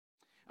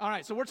All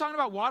right, so we're talking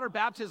about water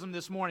baptism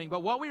this morning,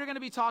 but what we are going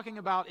to be talking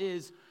about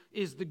is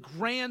the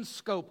grand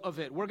scope of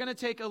it. We're going to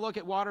take a look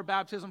at water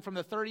baptism from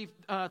the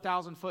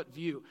 30,000-foot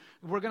view.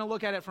 We're going to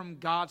look at it from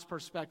God's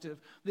perspective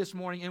this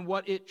morning and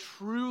what it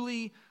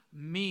truly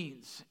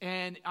means.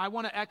 And I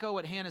want to echo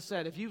what Hannah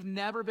said. If you've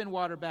never been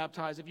water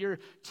baptized, if you're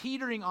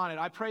teetering on it,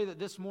 I pray that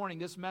this morning,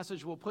 this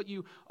message will put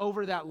you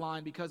over that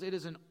line because it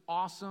is an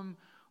awesome,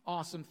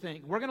 awesome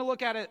thing. We're going to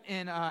look at it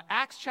in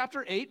Acts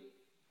chapter 8,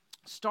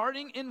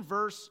 starting in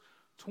verse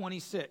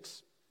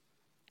 26.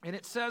 And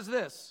it says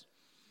this: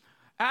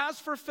 As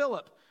for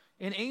Philip,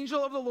 an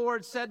angel of the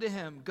Lord said to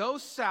him, Go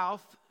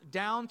south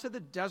down to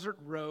the desert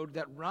road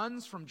that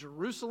runs from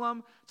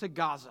Jerusalem to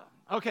Gaza.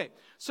 Okay,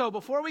 so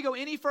before we go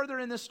any further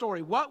in this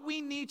story, what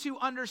we need to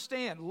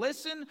understand,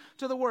 listen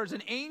to the words.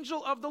 An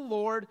angel of the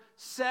Lord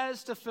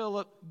says to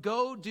Philip,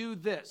 Go do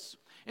this.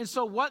 And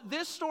so what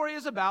this story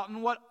is about,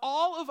 and what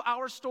all of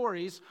our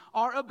stories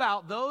are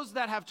about, those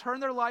that have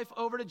turned their life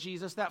over to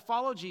Jesus, that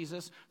follow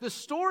Jesus, the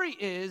story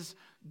is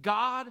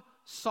God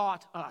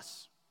sought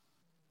us.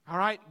 All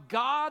right?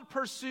 God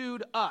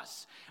pursued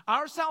us.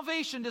 Our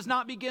salvation does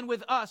not begin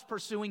with us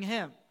pursuing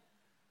him.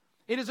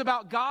 It is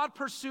about God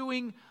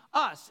pursuing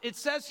us. It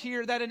says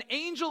here that an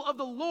angel of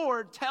the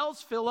Lord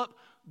tells Philip,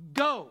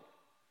 Go.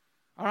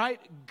 All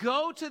right,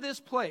 go to this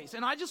place.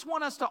 And I just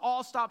want us to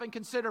all stop and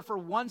consider for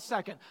 1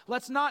 second.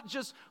 Let's not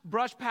just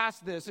brush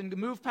past this and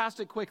move past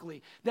it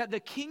quickly. That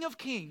the King of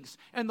Kings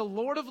and the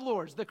Lord of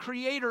Lords, the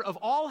creator of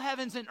all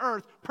heavens and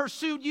earth,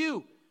 pursued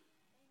you.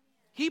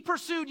 He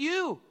pursued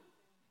you.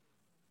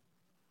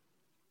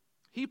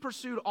 He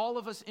pursued all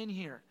of us in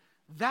here.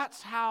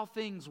 That's how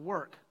things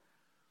work.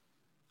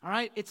 All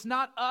right, it's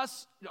not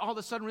us all of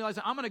a sudden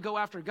realizing, I'm going to go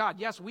after God.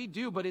 Yes, we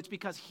do, but it's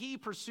because he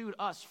pursued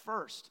us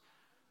first.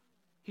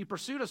 He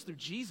pursued us through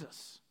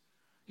Jesus.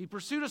 He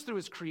pursued us through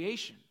his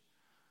creation.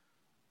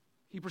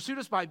 He pursued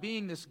us by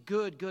being this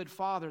good, good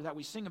Father that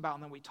we sing about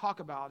and that we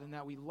talk about and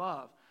that we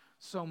love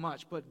so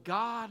much. But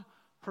God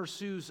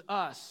pursues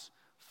us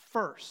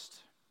first.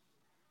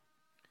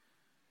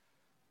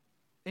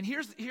 And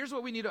here's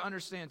what we need to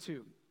understand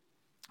too.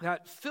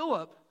 That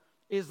Philip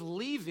is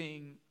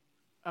leaving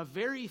a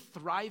very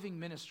thriving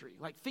ministry.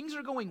 Like things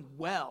are going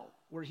well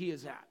where he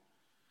is at.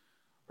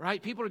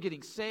 Right? People are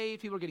getting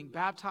saved. People are getting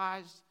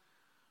baptized.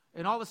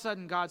 And all of a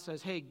sudden, God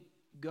says, hey,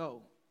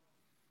 go.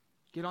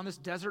 Get on this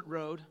desert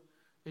road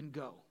and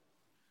go.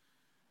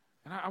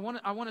 And I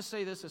want to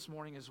say this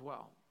morning as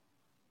well.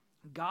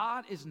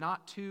 God is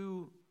not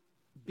too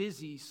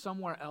busy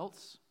somewhere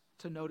else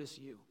to notice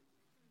you.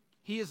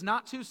 He is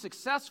not too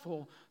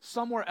successful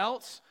somewhere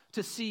else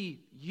to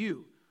see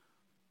you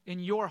in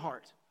your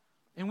heart.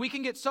 And we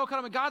can get so caught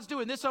up in God's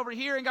doing this over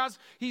here, and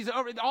he's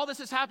over, all this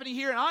is happening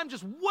here, and I'm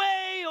just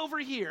way over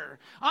here.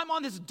 I'm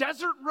on this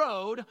desert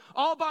road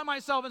all by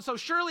myself, and so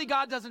surely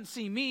God doesn't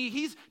see me.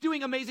 He's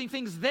doing amazing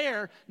things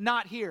there,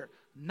 not here.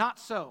 Not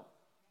so.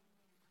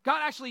 God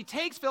actually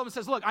takes Philip and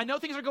says, look, I know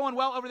things are going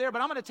well over there,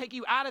 but I'm going to take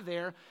you out of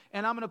there,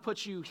 and I'm going to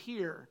put you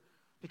here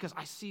because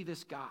I see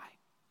this guy.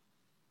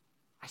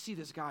 I see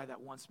this guy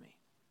that wants me.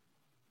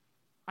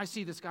 I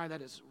see this guy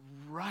that is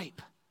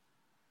ripe.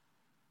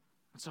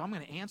 And so I'm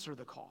going to answer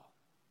the call.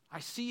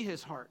 I see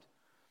his heart.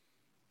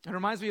 It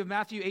reminds me of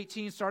Matthew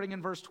 18, starting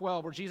in verse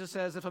 12, where Jesus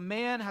says, if a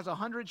man has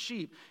 100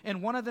 sheep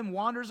and one of them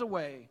wanders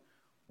away,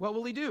 what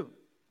will he do?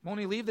 Won't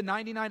he leave the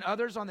 99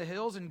 others on the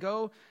hills and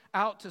go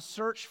out to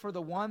search for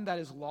the one that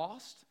is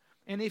lost?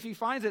 And if he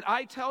finds it,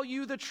 I tell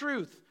you the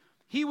truth,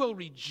 he will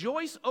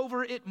rejoice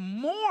over it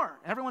more.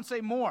 Everyone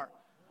say more.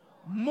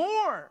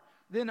 More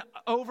than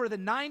over the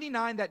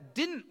 99 that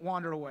didn't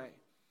wander away.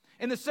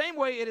 In the same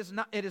way, it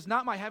is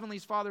not my heavenly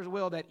Father's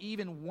will that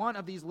even one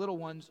of these little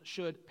ones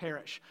should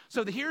perish.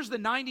 So here's the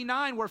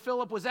 99 where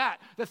Philip was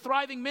at, the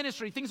thriving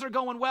ministry. Things are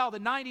going well. The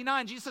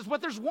 99, Jesus says, but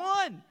there's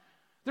one.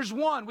 There's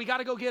one. We got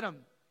to go get him.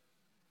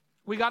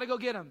 We got to go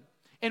get him.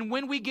 And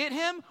when we get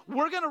him,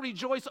 we're going to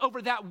rejoice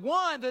over that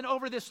one than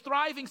over this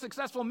thriving,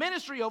 successful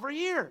ministry over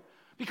here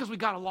because we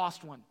got a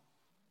lost one.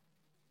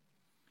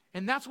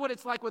 And that's what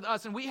it's like with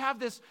us. And we have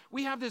this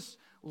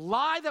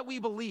lie that we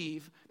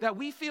believe that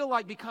we feel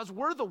like because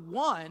we're the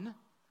one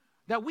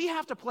that we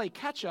have to play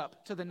catch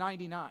up to the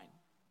 99.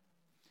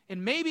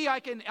 And maybe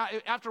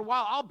after a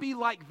while, I'll be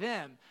like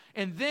them.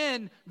 And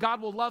then God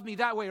will love me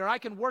that way. Or I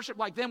can worship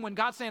like them when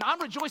God's saying,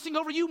 I'm rejoicing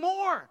over you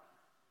more.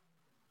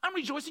 I'm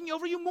rejoicing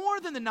over you more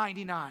than the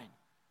 99.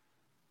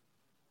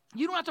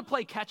 You don't have to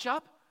play catch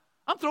up.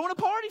 I'm throwing a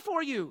party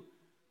for you.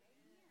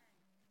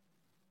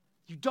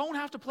 You don't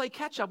have to play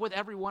catch up with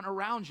everyone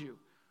around you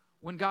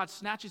when God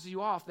snatches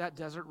you off that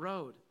desert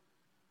road.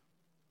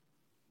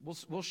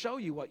 We'll show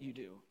you what you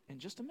do in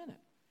just a minute.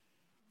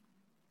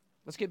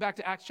 Let's get back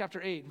to Acts chapter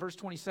 8, verse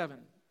 27.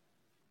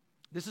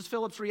 This is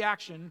Philip's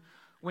reaction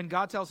when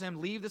God tells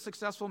him, leave the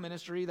successful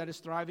ministry that is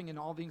thriving and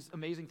all these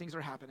amazing things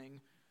are happening.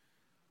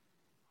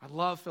 I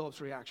love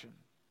Philip's reaction.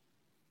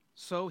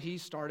 So he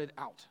started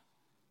out.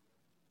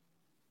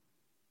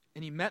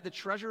 And he met the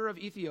treasurer of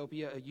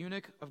Ethiopia, a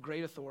eunuch of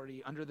great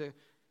authority, under the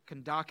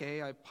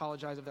Kandake, I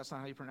apologize if that's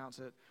not how you pronounce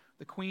it,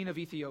 the queen of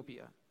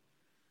Ethiopia.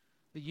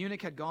 The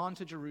eunuch had gone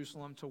to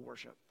Jerusalem to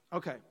worship.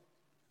 Okay,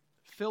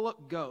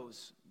 Philip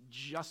goes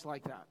just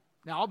like that.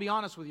 Now, I'll be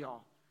honest with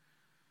y'all.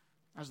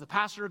 As the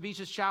pastor of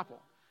Beaches Chapel,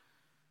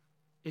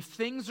 if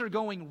things are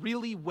going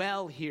really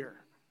well here,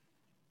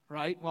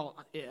 right? Well,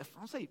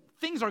 I'll say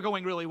things are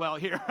going really well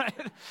here,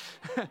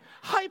 right?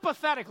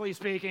 Hypothetically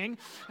speaking,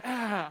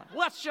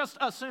 let's just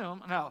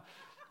assume, no.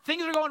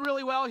 Things are going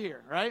really well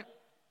here, right?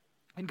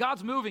 And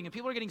God's moving, and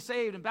people are getting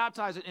saved and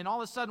baptized, and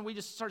all of a sudden we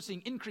just start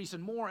seeing increase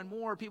and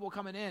more people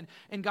coming in.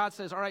 And God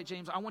says, all right,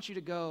 James, I want you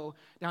to go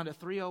down to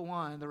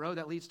 301, the road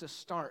that leads to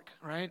Stark,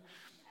 right?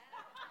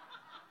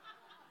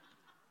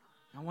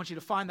 I want you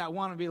to find that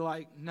one and be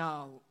like,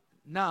 no,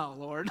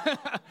 Lord.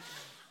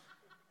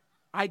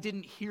 I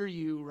didn't hear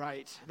you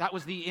right. That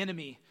was the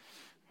enemy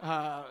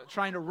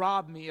trying to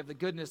rob me of the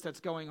goodness that's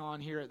going on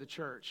here at the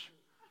church.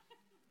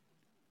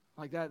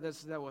 Like that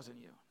wasn't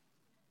you.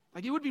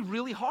 Like, it would be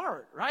really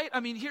hard, right? I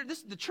mean,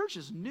 the church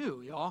is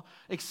new, y'all.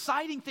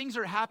 Exciting things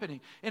are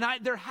happening. And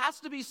there has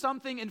to be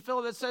something in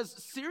Philip that says,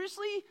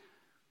 seriously?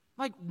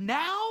 Like,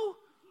 now?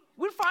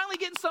 We're finally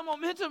getting some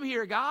momentum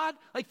here, God.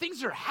 Like,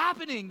 things are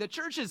happening. The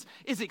church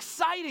is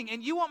exciting.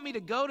 And you want me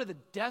to go to the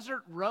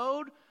desert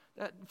road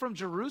from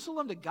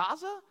Jerusalem to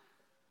Gaza?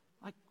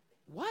 Like,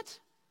 what?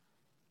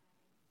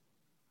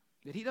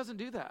 But he doesn't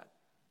do that.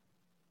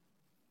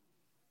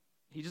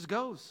 He just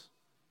goes.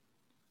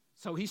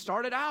 So he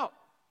started out.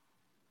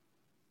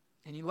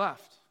 And he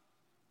left.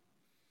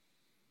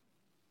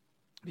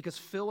 Because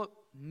Philip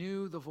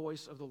knew the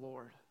voice of the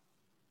Lord.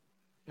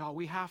 Y'all,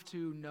 we have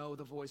to know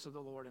the voice of the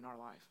Lord in our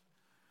life.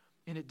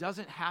 And it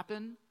doesn't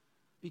happen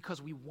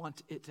because we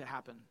want it to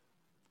happen.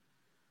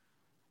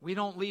 We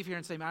don't leave here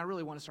and say, man, I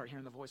really want to start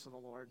hearing the voice of the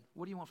Lord.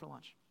 What do you want for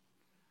lunch?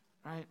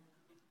 Right?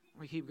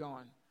 We keep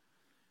going.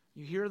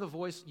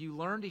 You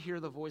learn to hear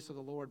the voice of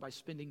the Lord by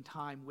spending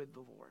time with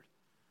the Lord.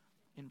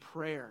 In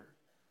prayer.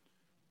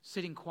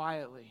 Sitting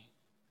quietly.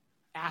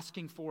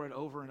 Asking for it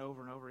over and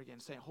over and over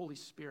again, saying, Holy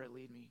Spirit,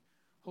 lead me.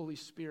 Holy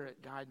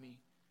Spirit, guide me.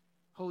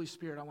 Holy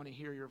Spirit, I want to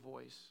hear your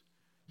voice.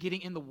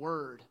 Getting in the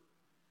Word.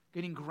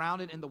 Getting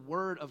grounded in the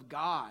Word of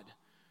God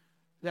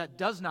that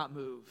does not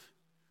move,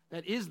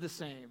 that is the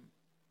same.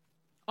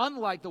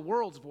 Unlike the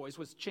world's voice,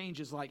 which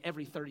changes like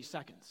every 30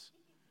 seconds.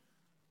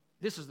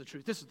 This is the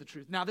truth. This is the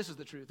truth. Now this is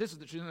the truth. This is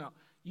the truth. No.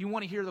 You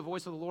want to hear the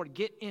voice of the Lord?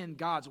 Get in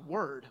God's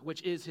Word,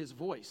 which is His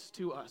voice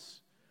to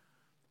us.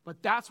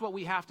 But that's what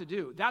we have to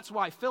do. That's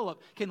why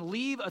Philip can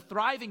leave a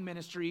thriving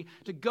ministry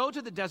to go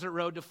to the desert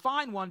road to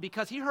find one,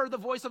 because he heard the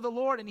voice of the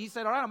Lord and he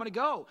said, all right, I'm going to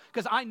go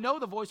because I know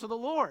the voice of the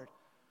Lord.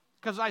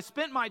 Because I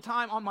spent my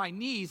time on my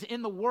knees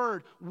in the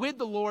Word with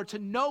the Lord to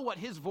know what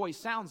His voice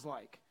sounds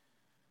like.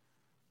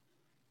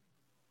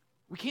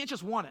 We can't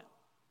just want it.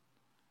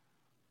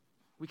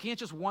 We can't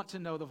just want to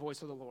know the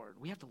voice of the Lord.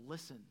 We have to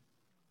listen.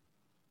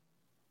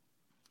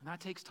 And that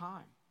takes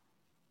time.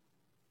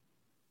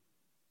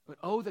 But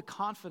oh, the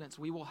confidence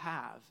we will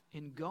have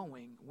in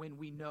going when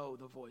we know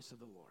the voice of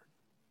the Lord.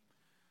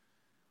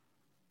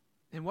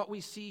 And what we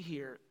see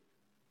here,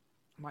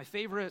 my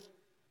favorite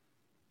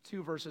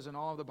two verses in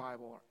all of the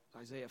Bible are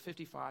Isaiah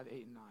 55,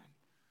 8 and 9.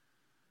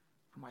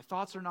 For my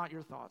thoughts are not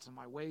your thoughts, and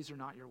my ways are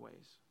not your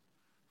ways.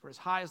 For as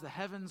high as the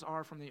heavens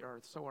are from the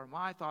earth, so are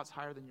my thoughts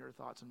higher than your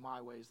thoughts, and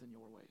my ways than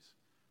your ways,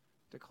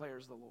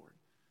 declares the Lord.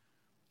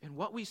 And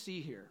what we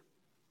see here,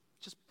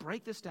 just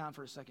break this down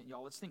for a second,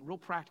 y'all. Let's think real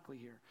practically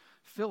here.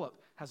 Philip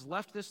has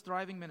left this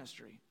thriving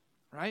ministry,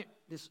 right?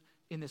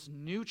 In this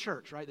new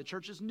church, right? The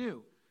church is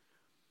new.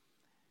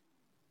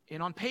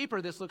 And on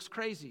paper, this looks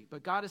crazy,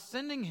 but God is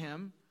sending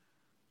him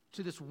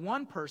to this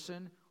one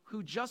person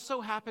who just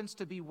so happens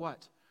to be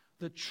what?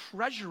 The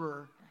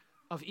treasurer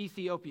of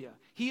Ethiopia.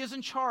 He is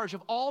in charge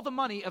of all the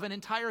money of an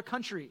entire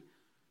country.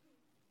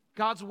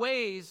 God's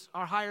ways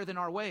are higher than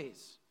our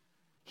ways.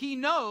 He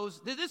knows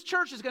that this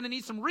church is going to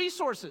need some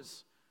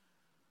resources.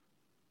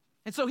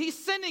 And so he's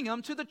sending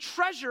them to the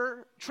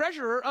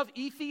treasurer of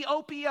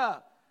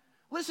Ethiopia.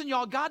 Listen,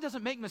 y'all, God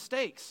doesn't make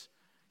mistakes.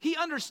 He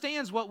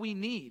understands what we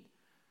need.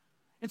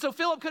 And so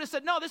Philip could have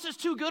said, no, this is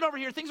too good over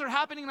here. Things are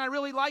happening and I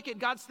really like it.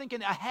 God's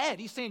thinking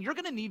ahead. He's saying, you're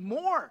going to need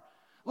more.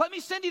 Let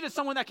me send you to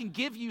someone that can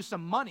give you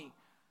some money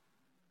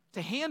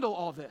to handle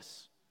all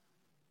this.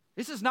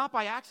 This is not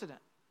by accident.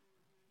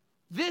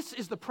 This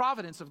is the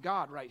providence of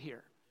God right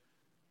here.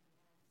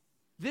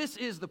 This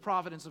is the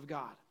providence of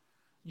God.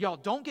 Y'all,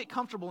 don't get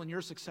comfortable in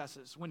your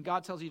successes when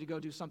God tells you to go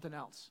do something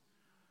else.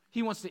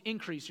 He wants to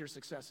increase your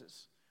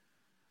successes.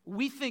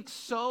 We think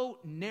so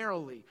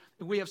narrowly.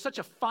 We have such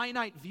a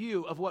finite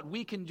view of what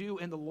we can do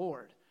in the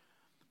Lord.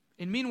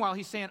 And meanwhile,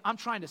 he's saying, I'm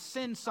trying to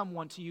send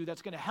someone to you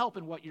that's going to help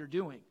in what you're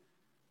doing.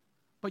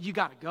 But you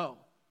got to go.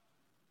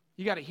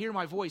 You got to hear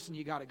my voice and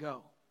you got to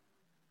go.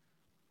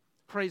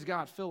 Praise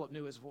God, Philip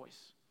knew his voice.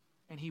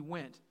 And he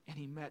went and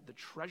he met the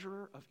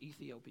treasurer of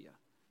Ethiopia.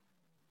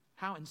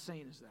 How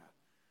insane is that?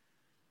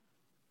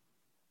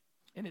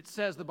 And it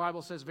says, the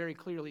Bible says very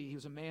clearly, he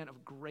was a man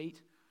of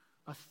great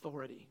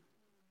authority.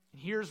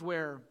 And here's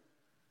where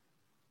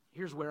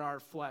our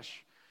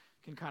flesh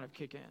can kind of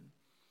kick in.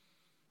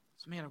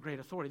 It's a man of great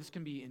authority. This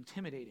can be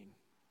intimidating.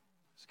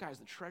 This guy's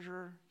the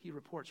treasurer. He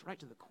reports right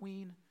to the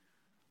queen.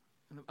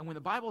 And when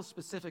the Bible is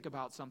specific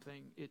about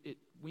something,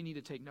 we need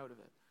to take note of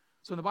it.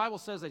 So when the Bible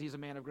says that he's a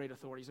man of great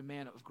authority, he's a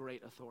man of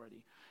great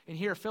authority. And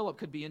here Philip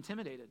could be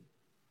intimidated,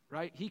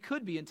 right? He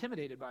could be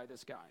intimidated by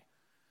this guy.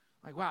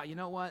 Like, wow, you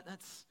know what?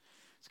 It's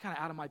kind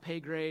of out of my pay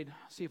grade.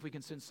 See if we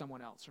can send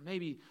someone else. Or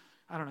maybe,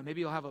 I don't know,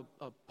 maybe you'll have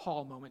a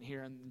Paul moment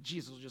here and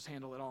Jesus will just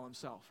handle it all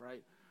himself,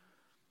 right?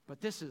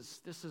 But this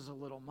is a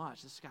little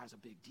much. This guy's a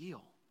big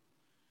deal.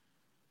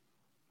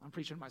 I'm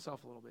preaching to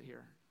myself a little bit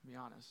here, to be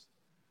honest.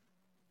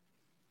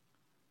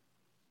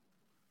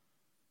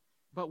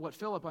 But what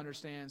Philip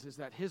understands is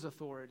that his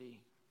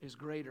authority is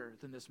greater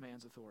than this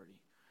man's authority.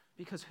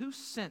 Because who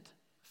sent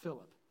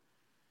Philip?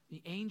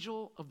 The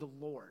angel of the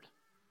Lord,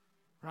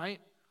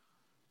 right?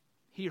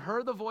 He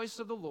heard the voice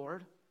of the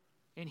Lord,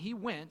 and he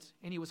went,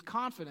 and he was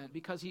confident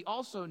because he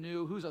also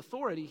knew whose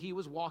authority he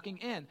was walking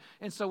in.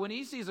 And so when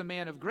he sees a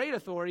man of great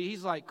authority,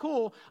 he's like,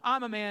 cool,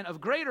 I'm a man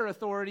of greater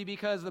authority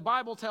because the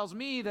Bible tells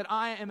me that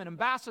I am an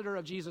ambassador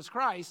of Jesus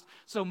Christ.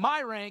 So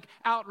my rank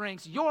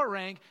outranks your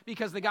rank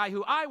because the guy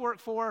who I work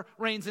for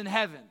reigns in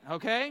heaven,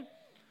 okay?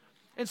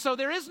 And so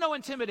there is no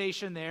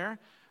intimidation there.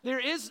 There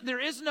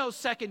is no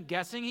second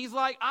guessing. He's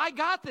like, I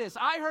got this.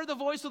 I heard the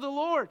voice of the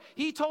Lord.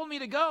 He told me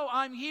to go.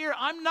 I'm here.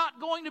 I'm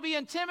not going to be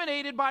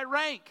intimidated by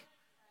rank.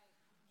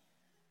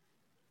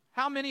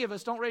 How many of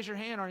us, don't raise your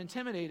hand, are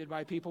intimidated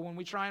by people when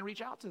we try and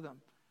reach out to them?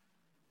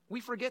 We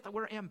forget that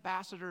we're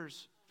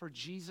ambassadors for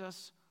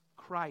Jesus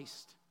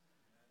Christ.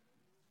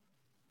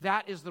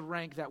 That is the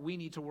rank that we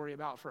need to worry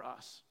about for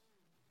us.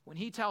 When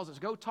he tells us,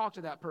 go talk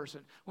to that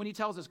person. When he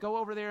tells us, go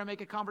over there and make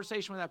a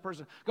conversation with that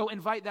person. Go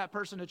invite that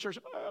person to church.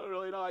 I don't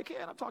really know, I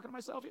can't. I'm talking to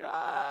myself here.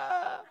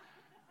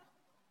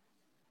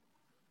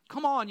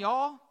 Come on,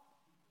 y'all.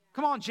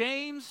 Come on,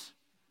 James.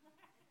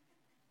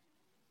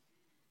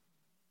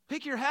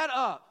 Pick your head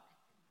up.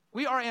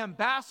 We are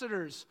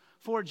ambassadors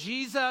for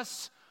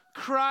Jesus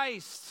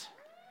Christ.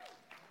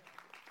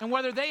 And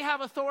whether they have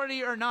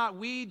authority or not,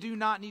 we do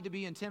not need to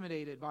be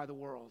intimidated by the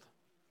world.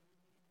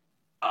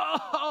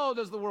 Oh,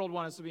 does the world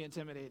want us to be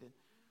intimidated?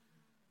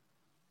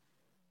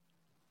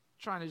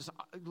 Trying to just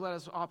let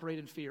us operate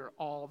in fear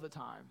all the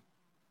time.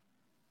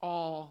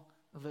 All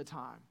the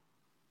time.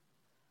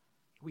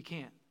 We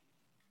can't.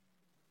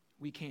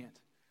 We can't.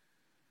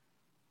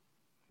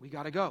 We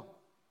got to go.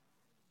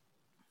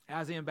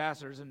 As the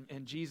ambassadors,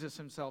 and Jesus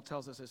himself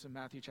tells us this in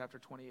Matthew chapter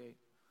 28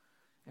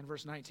 and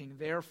verse 19.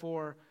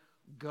 Therefore,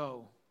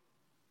 go.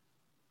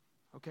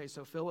 Okay,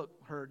 so Philip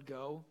heard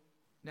go.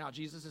 Now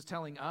Jesus is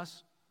telling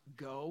us,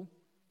 go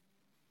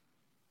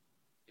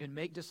and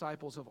make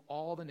disciples of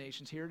all the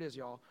nations. Here it is,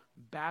 y'all.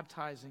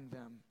 Baptizing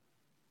them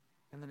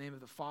in the name of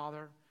the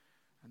Father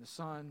and the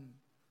Son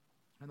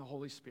and the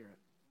Holy Spirit.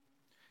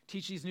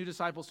 Teach these new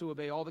disciples to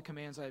obey all the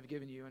commands I have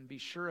given you, and be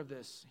sure of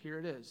this. Here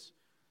it is.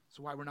 That's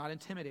why we're not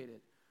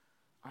intimidated.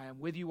 I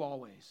am with you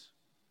always,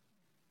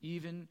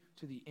 even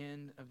to the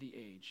end of the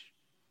age.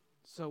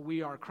 So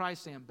we are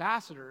Christ's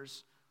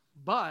ambassadors,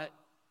 but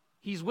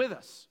he's with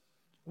us.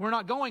 We're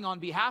not going on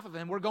behalf of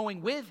him. We're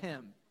going with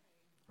him,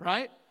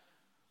 right?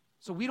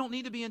 So we don't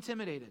need to be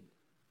intimidated.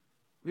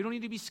 We don't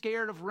need to be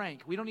scared of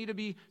rank. We don't need to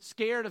be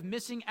scared of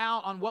missing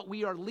out on what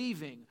we are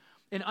leaving.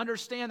 And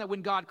understand that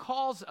when God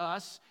calls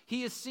us,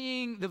 he is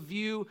seeing the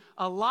view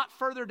a lot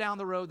further down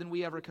the road than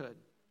we ever could.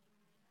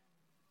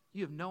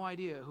 You have no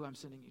idea who I'm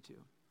sending you to.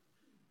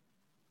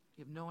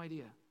 You have no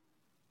idea.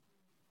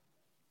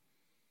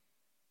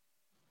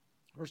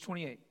 Verse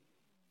 28.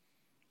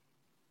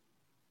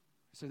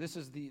 So this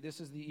is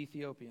the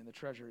Ethiopian, the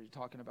treasurer he's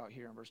talking about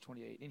here in verse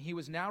 28. And he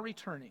was now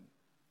returning.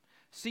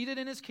 Seated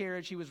in his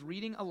carriage, he was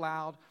reading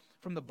aloud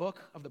from the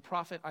book of the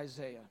prophet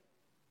Isaiah.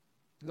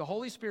 The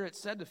Holy Spirit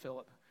said to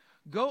Philip,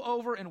 go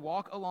over and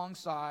walk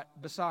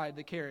beside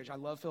the carriage. I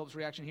love Philip's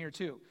reaction here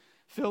too.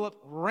 Philip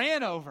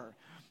ran over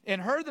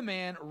and heard the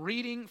man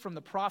reading from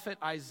the prophet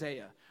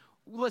Isaiah.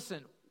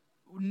 Listen,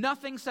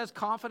 nothing says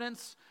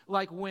confidence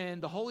like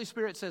when the Holy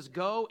Spirit says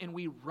go and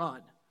we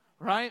run,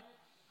 right?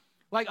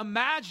 Like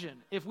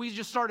imagine if we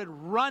just started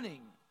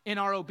running in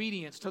our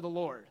obedience to the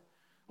Lord.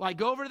 Like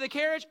go over to the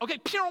carriage, okay,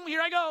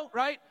 here I go,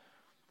 right?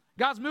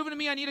 God's moving to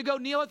me, I need to go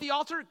kneel at the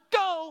altar,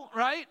 go,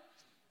 right?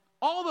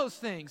 All those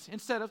things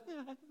instead of,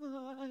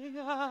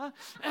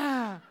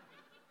 I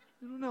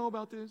don't know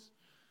about this.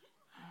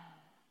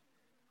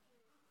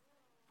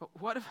 But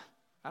what if,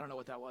 I don't know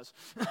what that was.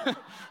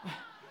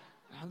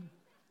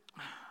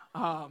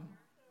 I'm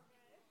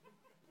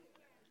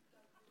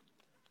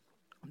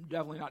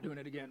definitely not doing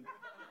it again.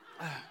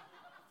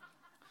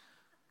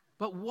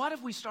 But what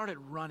if we started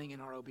running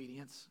in our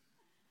obedience?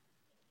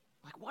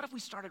 Like, what if we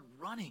started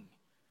running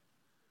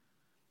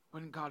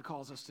when God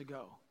calls us to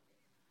go?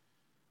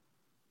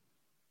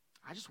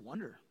 I just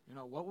wonder,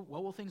 what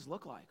will things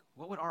look like?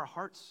 What would our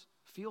hearts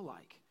feel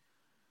like?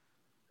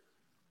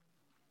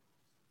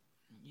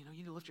 You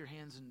need to lift your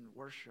hands in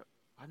worship.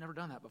 I've never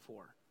done that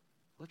before.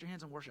 Lift your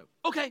hands in worship.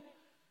 Okay.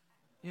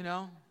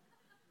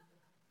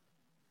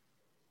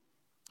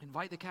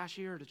 Invite the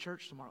cashier to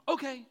church tomorrow.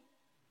 Okay.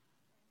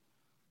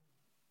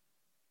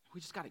 We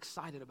just got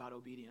excited about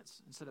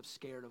obedience instead of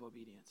scared of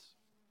obedience.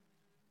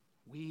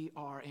 We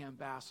are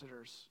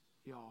ambassadors,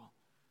 y'all,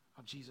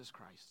 of Jesus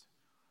Christ.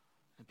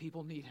 And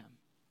people need him.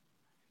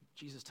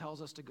 Jesus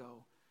tells us to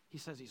go. He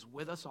says he's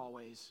with us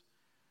always,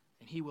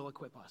 and he will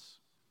equip us.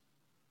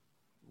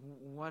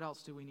 What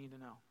else do we need to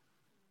know?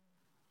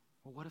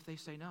 Well, what if they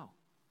say no?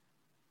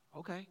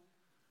 Okay,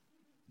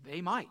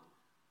 they might.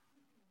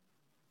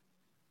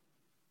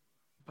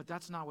 But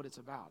that's not what it's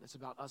about. It's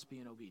about us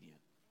being obedient.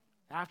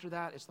 After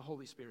that, it's the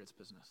Holy Spirit's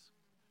business.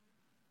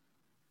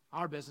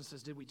 Our business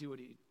is, did we do what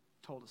he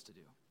told us to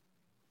do?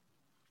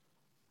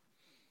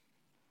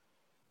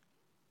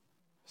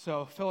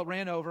 So Philip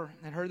ran over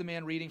and heard the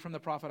man reading from the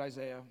prophet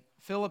Isaiah.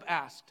 Philip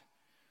asked,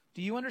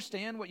 "Do you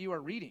understand what you are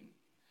reading?"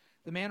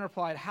 The man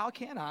replied, "How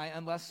can I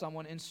unless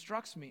someone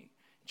instructs me?"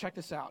 Check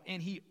this out.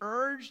 And he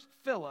urged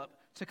Philip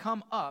to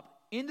come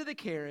up into the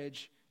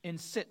carriage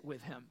and sit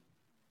with him.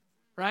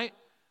 Right?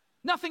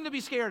 Nothing to be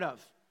scared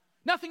of.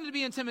 Nothing to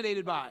be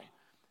intimidated by.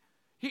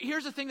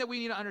 Here's the thing that we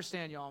need to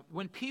understand, y'all.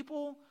 When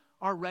people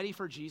are ready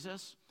for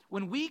Jesus,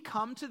 when we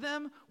come to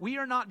them, we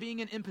are not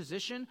being an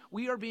imposition.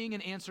 We are being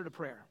an answer to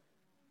prayer.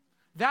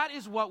 That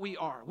is what we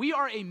are. We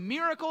are a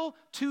miracle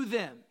to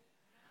them.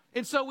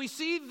 And so we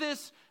see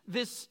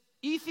this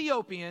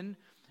Ethiopian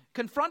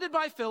confronted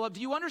by Philip.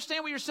 Do you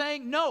understand what you're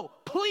saying? No.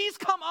 Please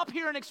come up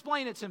here and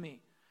explain it to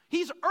me.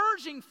 He's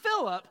urging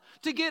Philip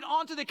to get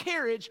onto the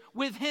carriage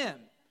with him.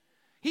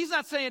 He's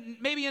not saying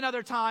maybe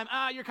another time,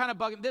 you're kind of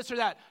bugging this or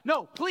that.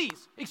 No,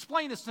 please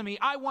explain this to me.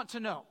 I want to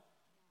know.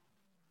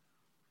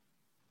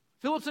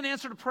 Philip's an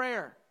answer to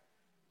prayer.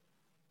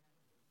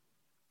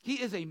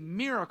 He is a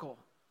miracle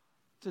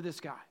to this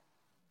guy.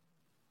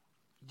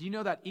 Do you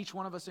know that each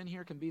one of us in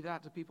here can be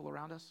that to people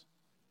around us?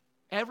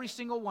 Every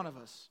single one of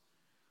us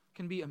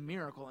can be a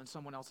miracle in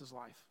someone else's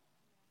life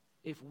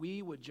if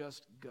we would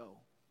just go.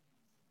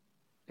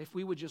 If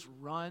we would just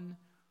run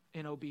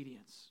in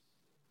obedience.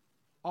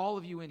 All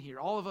of you in here,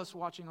 all of us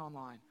watching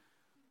online,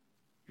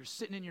 you're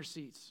sitting in your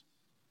seats.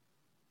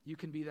 You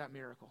can be that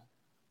miracle.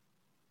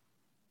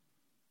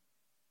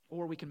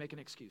 Or we can make an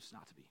excuse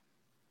not to be.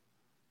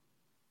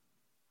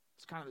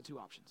 It's kind of the two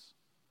options.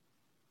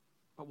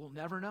 But we'll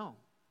never know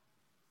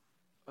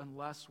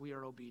unless we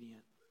are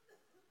obedient,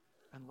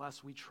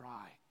 unless we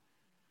try.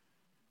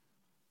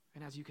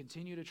 And as you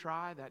continue to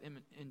try, that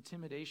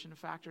intimidation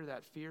factor,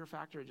 that fear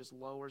factor, it just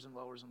lowers and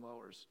lowers and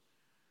lowers.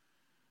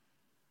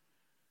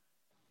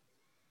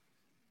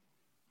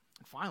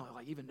 And finally,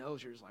 even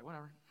knows, you're just like,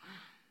 whatever,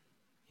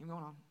 keep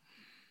going on.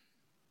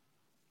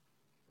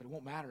 But it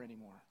won't matter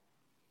anymore.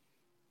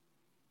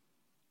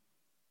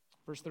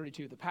 Verse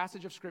 32, the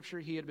passage of Scripture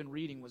he had been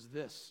reading was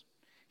this.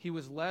 He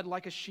was led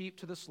like a sheep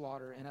to the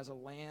slaughter, and as a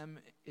lamb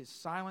is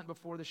silent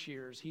before the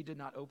shearers, he did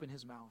not open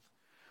his mouth.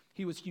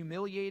 He was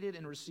humiliated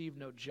and received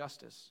no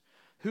justice.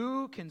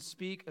 Who can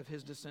speak of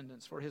his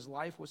descendants? For his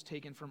life was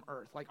taken from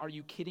earth. Are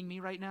you kidding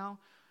me right now?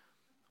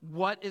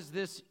 What is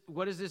this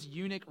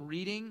eunuch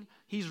reading?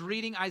 He's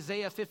reading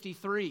Isaiah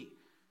 53,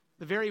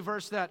 the very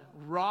verse that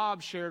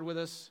Rob shared with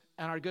us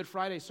at our Good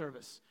Friday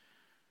service,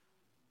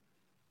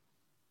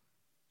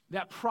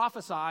 that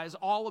prophesies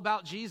all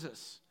about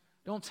Jesus.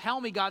 Don't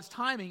tell me God's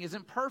timing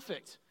isn't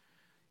perfect.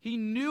 He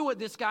knew what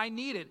this guy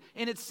needed.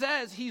 And it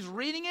says he's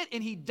reading it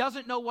and he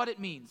doesn't know what it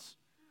means.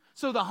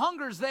 So the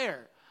hunger's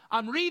there.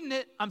 I'm reading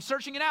it. I'm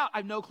searching it out. I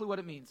have no clue what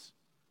it means.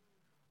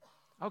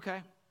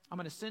 Okay, I'm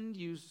going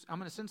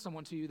to send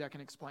someone to you that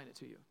can explain it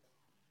to you.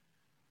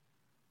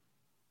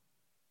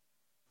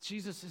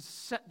 Jesus has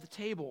set the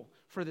table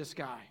for this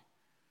guy.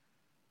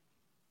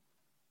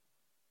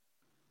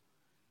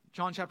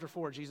 John chapter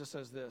 4, Jesus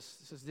says this.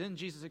 He says, then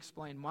Jesus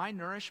explained, my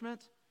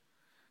nourishment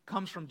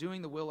comes from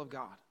doing the will of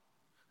God,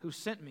 who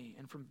sent me,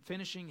 and from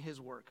finishing his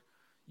work.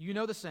 You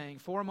know the saying,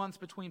 4 months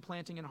between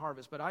planting and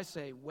harvest. But I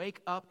say, wake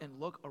up and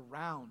look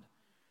around.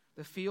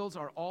 The fields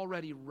are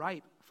already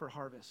ripe for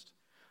harvest.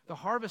 The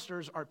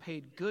harvesters are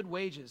paid good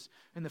wages,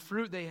 and the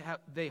fruit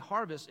they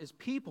harvest is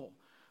people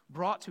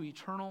brought to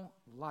eternal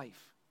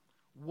life.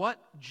 What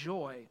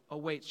joy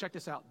awaits, check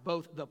this out,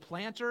 both the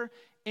planter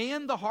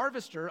and the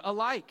harvester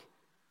alike.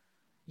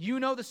 You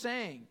know the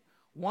saying,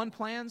 one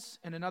plants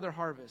and another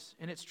harvests,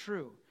 and it's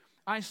true.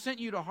 I sent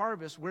you to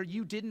harvest where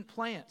you didn't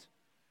plant.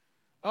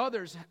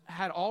 Others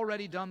had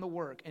already done the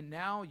work, and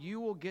now you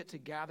will get to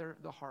gather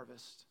the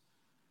harvest.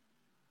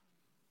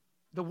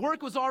 The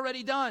work was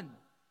already done.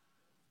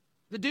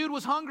 The dude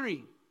was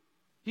hungry.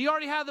 He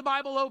already had the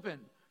Bible open.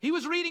 He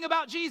was reading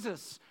about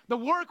Jesus. The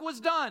work was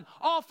done.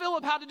 All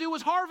Philip had to do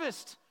was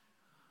harvest.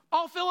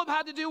 All Philip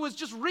had to do was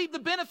just reap the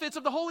benefits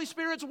of the Holy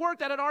Spirit's work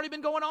that had already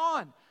been going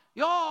on.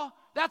 Y'all,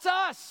 that's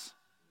us.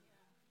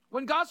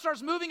 When God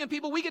starts moving in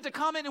people, we get to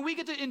come in and we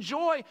get to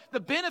enjoy the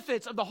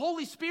benefits of the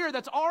Holy Spirit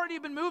that's already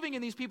been moving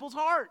in these people's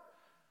heart.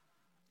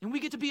 And we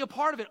get to be a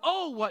part of it.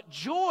 Oh, what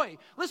joy.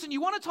 Listen,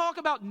 you want to talk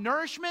about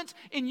nourishment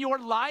in your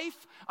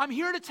life? I'm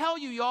here to tell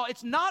you, y'all,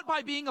 it's not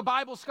by being a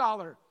Bible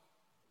scholar.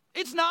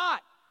 It's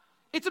not.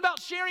 It's about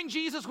sharing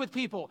Jesus with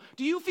people.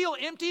 Do you feel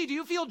empty? Do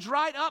you feel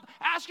dried up?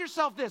 Ask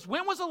yourself this.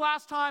 When was the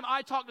last time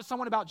I talked to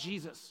someone about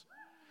Jesus?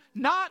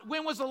 Not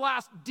when was the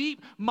last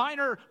deep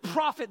minor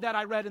prophet that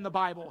I read in the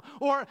Bible,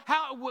 or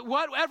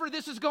whatever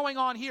this is going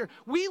on here.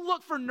 We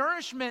look for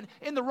nourishment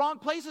in the wrong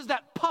places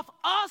that puff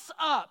us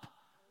up.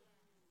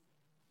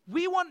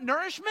 We want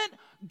nourishment?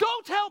 Go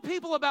tell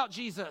people about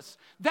Jesus.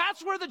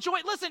 That's where the joy,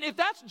 listen, if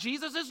that's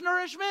Jesus'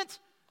 nourishment,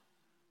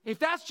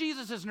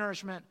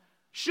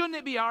 shouldn't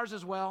it be ours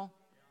as well?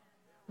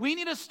 We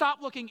need to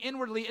stop looking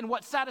inwardly in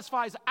what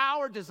satisfies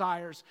our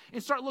desires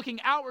and start looking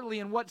outwardly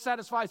in what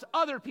satisfies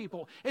other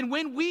people. And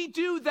when we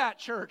do that,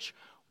 church,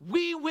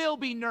 we will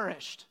be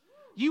nourished.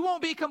 You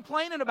won't be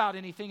complaining about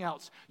anything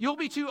else. You'll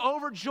be too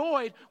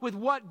overjoyed with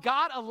what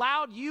God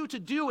allowed you to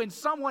do in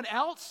someone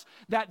else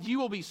that you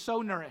will be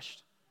so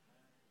nourished.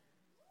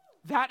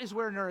 That is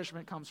where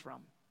nourishment comes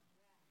from.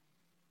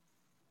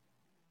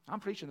 I'm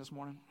preaching this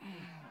morning.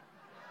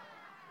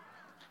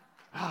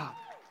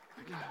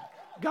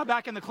 Got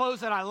back in the clothes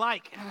that I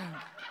like.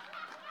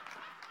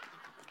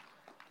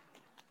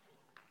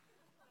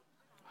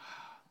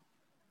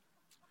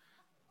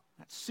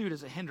 That suit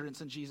is a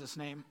hindrance in Jesus'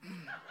 name.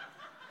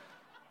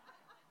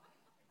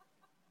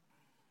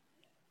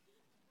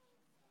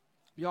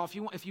 Y'all,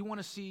 if you want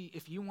to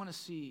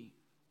see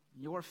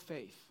your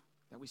faith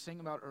that we sang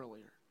about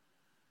earlier,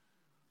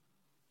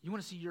 you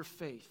want to see your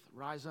faith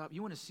rise up,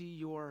 you want to see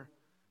your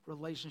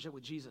relationship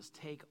with Jesus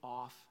take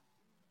off,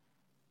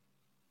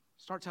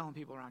 start telling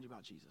people around you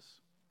about Jesus.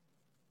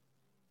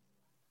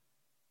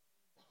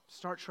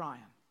 Start trying.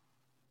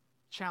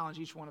 Challenge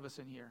each one of us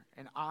in here,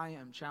 and I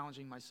am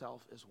challenging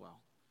myself as well.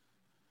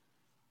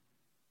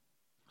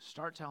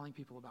 Start telling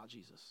people about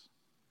Jesus.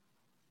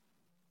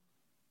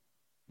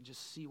 And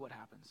just see what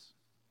happens.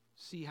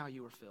 See how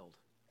you are filled.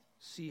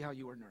 See how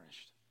you are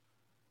nourished.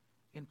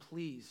 And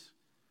please,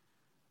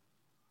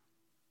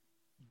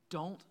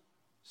 don't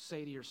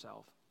say to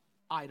yourself,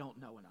 I don't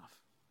know enough.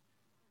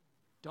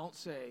 Don't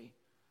say,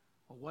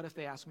 well, what if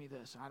they ask me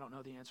this and I don't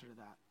know the answer to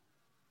that?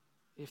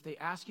 If they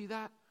ask you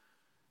that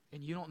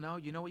and you don't know,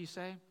 you know what you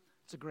say?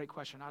 It's a great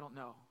question. I don't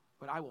know,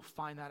 but I will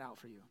find that out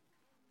for you.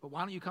 But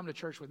why don't you come to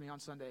church with me on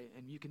Sunday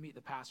and you can meet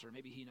the pastor,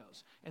 maybe he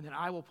knows. And then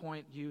I will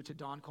point you to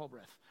Don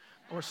Colbreth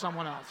or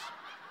someone else.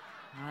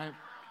 All right?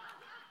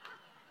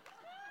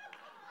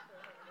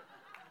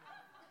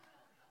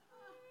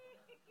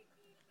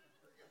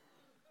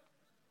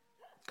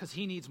 Because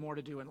he needs more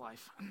to do in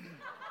life.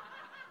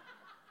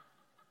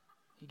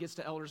 He gets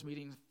to elders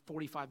meeting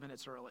 45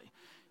 minutes early.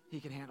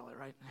 He can handle it,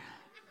 right?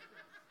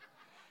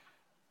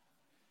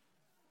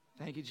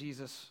 Thank you,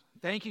 Jesus.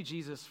 Thank you,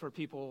 Jesus, for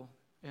people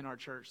in our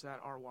church that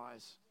are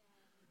wise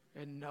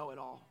and know it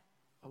all.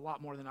 A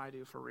lot more than I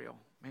do, for real.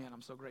 Man,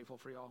 I'm so grateful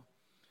for y'all.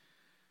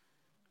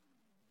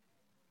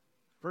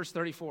 Verse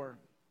 34.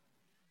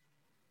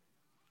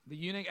 The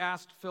eunuch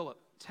asked Philip,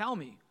 tell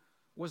me,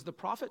 was the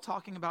prophet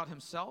talking about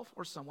himself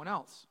or someone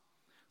else?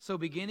 So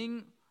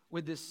beginning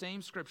with this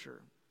same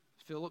scripture,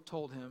 Philip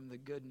told him the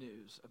good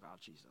news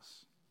about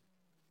Jesus.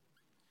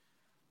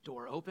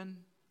 Door open.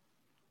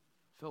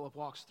 Philip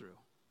walks through.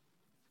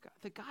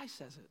 The guy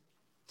says it.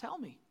 Tell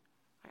me.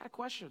 I got a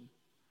question.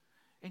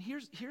 And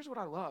here's what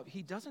I love.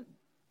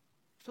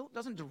 Philip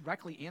doesn't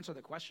directly answer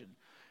the question.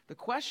 The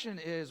question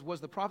is, was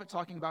the prophet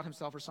talking about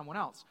himself or someone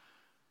else?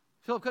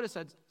 Philip could have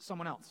said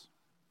someone else.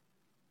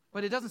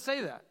 But it doesn't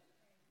say that.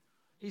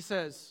 He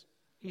starts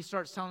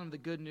telling him the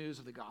good news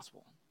of the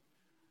gospel.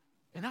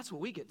 And that's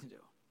what we get to do.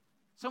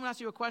 Someone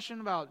asks you a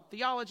question about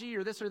theology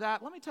or this or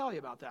that. Let me tell you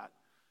about that.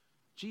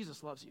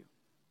 Jesus loves you.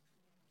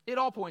 It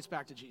all points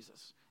back to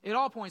Jesus. It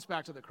all points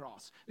back to the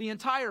cross. The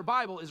entire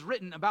Bible is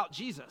written about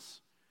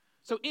Jesus.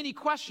 So any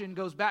question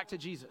goes back to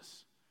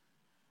Jesus.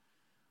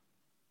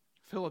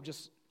 Philip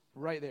just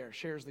right there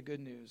shares the good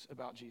news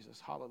about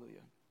Jesus.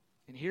 Hallelujah.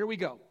 And here we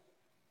go.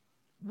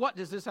 What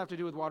does this have to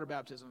do with water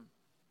baptism?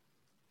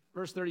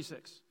 Verse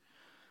 36.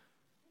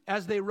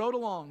 As they rode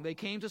along, they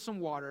came to some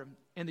water,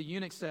 and the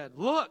eunuch said,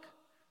 look,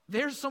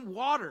 there's some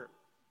water.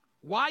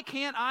 Why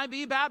can't I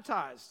be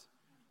baptized?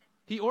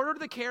 He ordered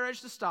the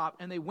carriage to stop,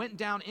 and they went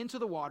down into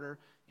the water,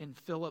 and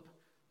Philip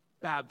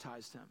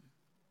baptized him.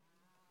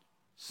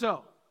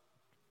 So,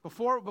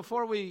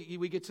 before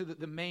we get to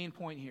the main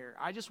point here,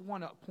 I just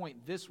want to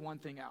point this one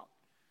thing out.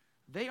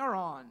 They are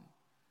on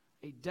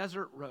a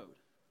desert road,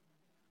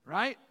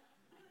 right?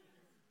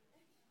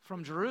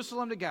 From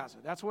Jerusalem to Gaza.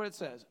 That's what it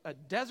says. A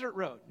desert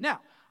road.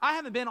 Now, I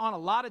haven't been on a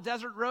lot of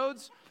desert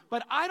roads,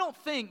 but I don't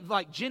think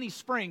like Jenny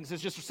Springs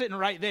is just sitting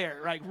right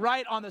there, like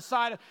right on the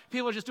side of,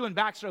 people are just doing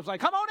backstrokes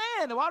like, come on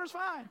in, the water's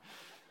fine.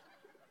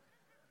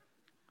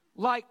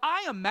 Like,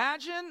 I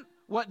imagine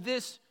what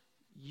this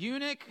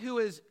eunuch who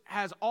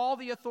has all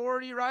the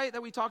authority, right,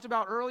 that we talked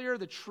about earlier,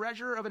 the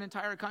treasure of an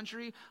entire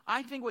country,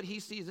 I think what he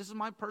sees, this is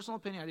my personal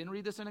opinion, I didn't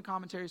read this in a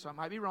commentary, so I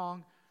might be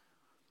wrong.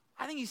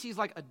 I think he sees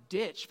like a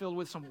ditch filled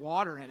with some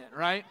water in it,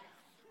 right?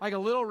 Like a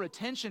little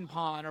retention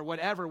pond or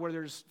whatever where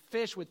there's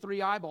fish with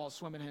 3 eyeballs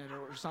swimming in it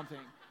or something.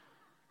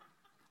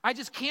 I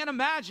just can't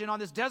imagine on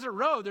this desert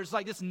road there's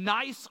like this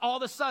nice, all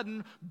of a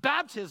sudden,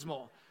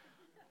 baptismal.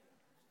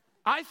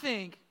 I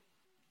think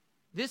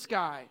this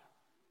guy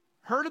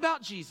heard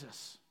about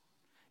Jesus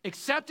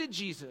accepted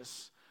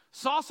Jesus,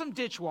 saw some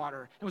ditch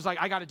water, and was like,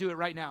 I got to do it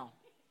right now.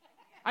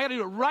 I got to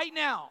do it right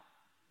now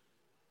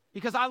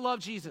because I love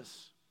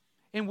Jesus.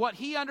 And what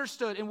he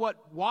understood and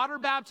what water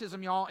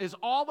baptism, y'all, is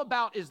all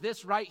about is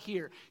this right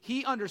here.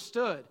 He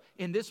understood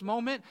in this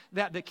moment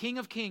that the King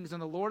of Kings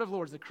and the Lord of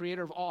Lords, the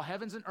creator of all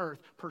heavens and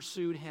earth,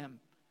 pursued him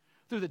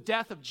through the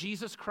death of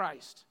Jesus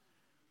Christ.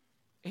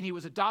 And he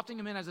was adopting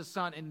him in as a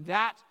son. And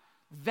that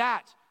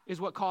is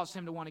what caused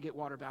him to want to get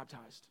water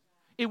baptized.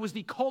 It was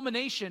the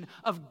culmination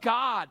of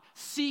God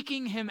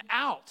seeking him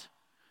out.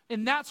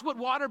 And that's what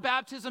water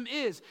baptism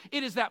is.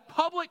 It is that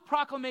public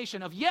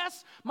proclamation of,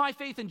 yes, my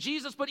faith in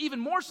Jesus, but even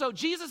more so,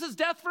 Jesus'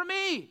 death for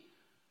me.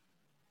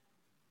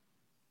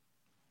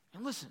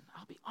 And listen,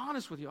 I'll be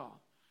honest with y'all.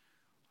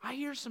 I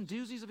hear some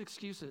doozies of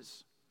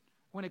excuses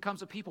when it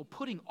comes to people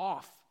putting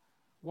off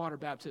water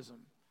baptism.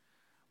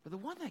 But the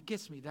one that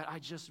gets me that I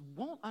just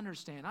won't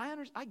understand,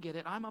 I get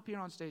it. I'm up here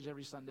on stage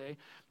every Sunday.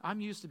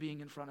 I'm used to being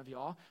in front of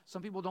y'all.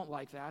 Some people don't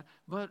like that,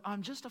 but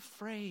I'm just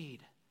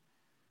afraid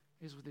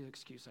is the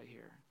excuse I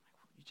hear.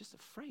 You're just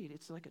afraid.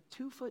 It's like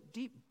a 2-foot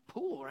deep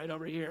pool right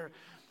over here.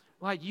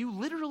 Like you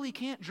literally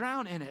can't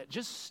drown in it.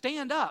 Just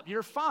stand up.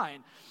 You're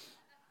fine.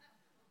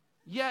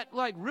 Yet,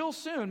 like real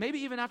soon, maybe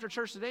even after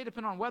church today,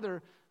 depending on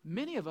weather,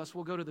 many of us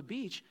will go to the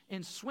beach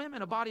and swim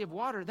in a body of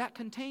water that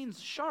contains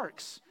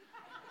sharks.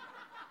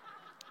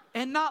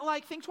 And not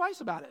like think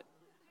twice about it.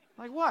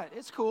 Like what?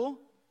 It's cool.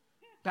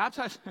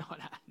 Baptize?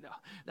 No,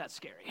 that's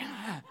scary.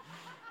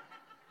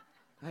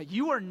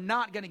 You are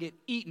not going to get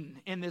eaten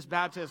in this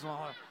baptism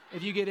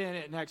if you get in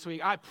it next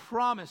week. I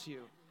promise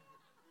you.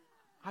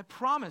 I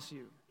promise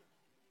you.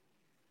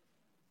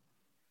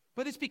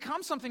 But it's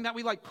become something that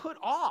we like put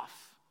off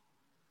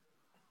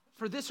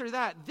for this or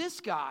that. This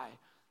guy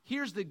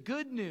hears the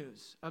good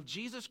news of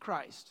Jesus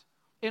Christ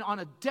and on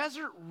a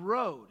desert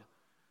road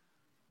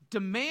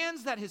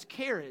demands that his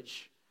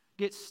carriage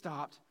get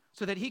stopped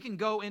so that he can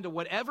go into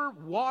whatever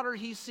water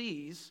he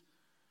sees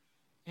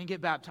and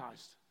get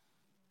baptized.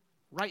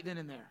 Right then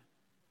and there.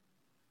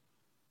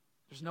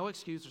 There's no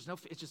excuse.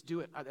 It's just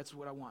do it. That's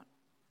what I want.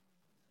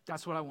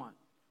 That's what I want.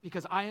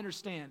 Because I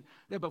understand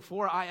that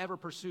before I ever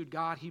pursued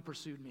God, he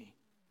pursued me.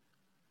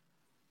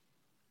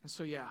 And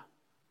so, yeah,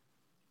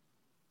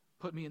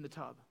 put me in the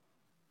tub.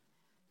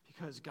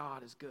 Because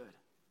God is good.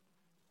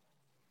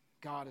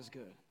 God is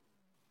good.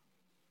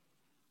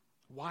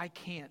 Why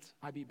can't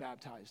I be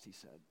baptized, he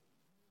said.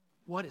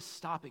 What is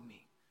stopping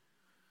me?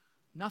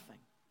 Nothing.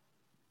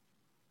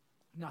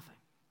 Nothing.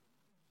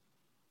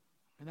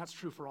 And that's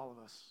true for all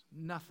of us.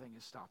 Nothing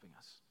is stopping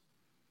us.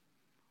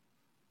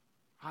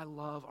 I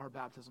love our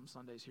baptism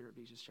Sundays here at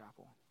Beaches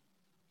Chapel.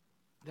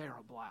 They are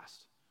a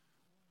blast.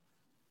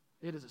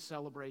 It is a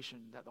celebration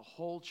that the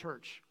whole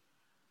church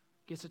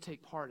gets to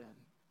take part in.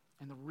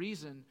 And the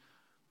reason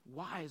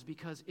why is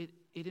because it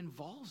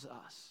involves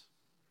us.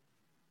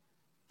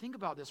 Think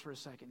about this for a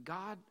second.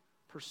 God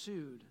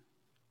pursued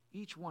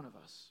each one of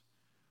us.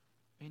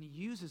 And he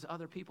uses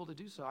other people to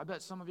do so. I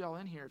bet some of y'all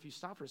in here, if you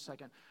stop for a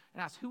second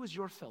and ask, who is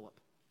your Philip?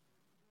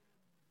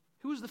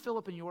 Who is the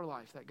Philip in your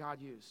life that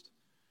God used?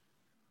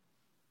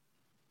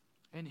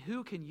 And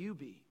who can you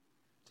be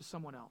to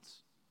someone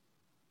else?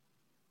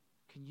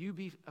 Can you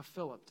be a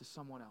Philip to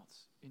someone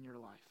else in your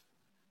life?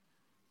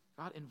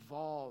 God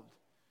involved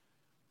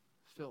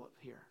Philip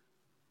here.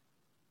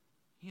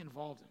 He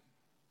involved him.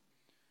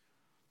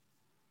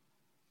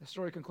 The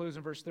story concludes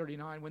in verse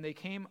 39. When they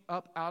came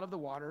up out of the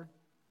water,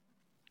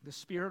 the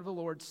Spirit of the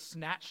Lord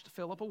snatched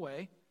Philip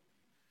away,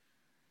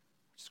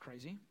 which is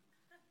crazy.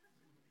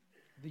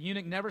 The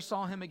eunuch never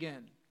saw him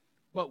again,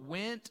 but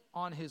went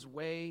on his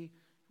way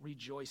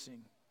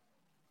rejoicing.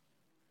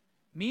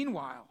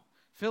 Meanwhile,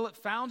 Philip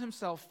found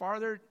himself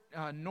farther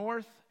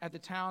north at the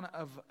town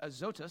of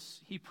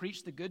Azotus. He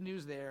preached the good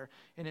news there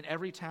and in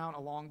every town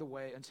along the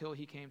way until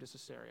he came to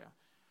Caesarea.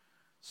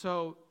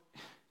 So,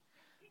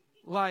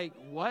 like,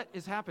 what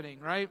is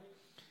happening, right?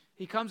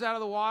 He comes out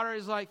of the water.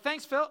 He's like,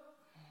 thanks, Phil.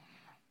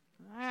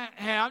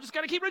 Hey, I'm just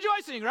going to keep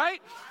rejoicing,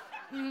 right?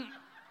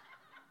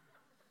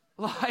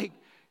 Like,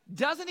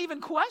 doesn't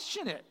even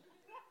question it.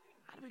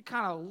 I'd be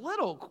kind of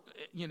little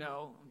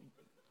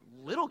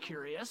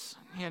curious,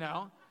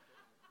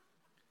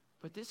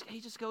 But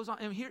he just goes on.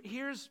 And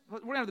here's, we're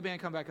going to have the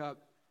band come back up.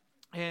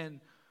 And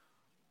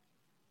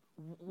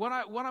what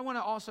I want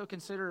to also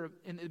consider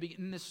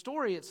in this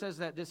story, it says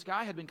that this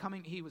guy had been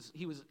coming,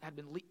 had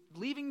been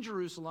leaving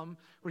Jerusalem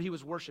where he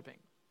was worshiping,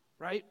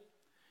 right?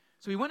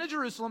 So he went to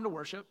Jerusalem to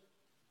worship.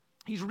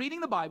 He's reading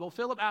the Bible.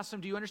 Philip asks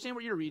him, do you understand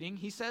what you're reading?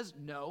 He says,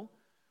 no.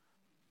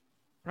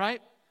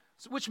 Right?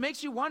 So, which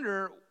makes you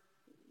wonder,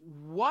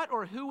 what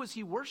or who was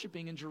he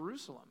worshiping in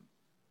Jerusalem?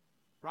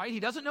 Right? He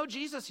doesn't know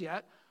Jesus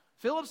yet.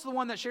 Philip's the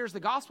one that shares the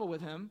gospel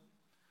with him.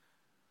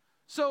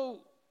 So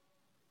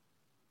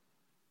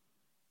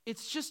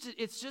it's just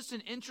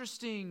an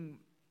interesting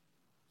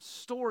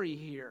story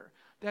here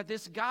that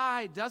this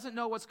guy doesn't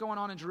know what's going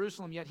on in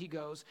Jerusalem, yet he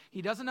goes.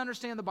 He doesn't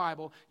understand the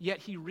Bible, yet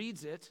he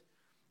reads it.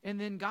 And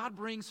then God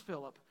brings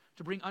Philip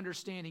to bring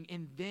understanding.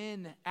 And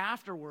then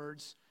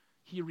afterwards,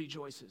 he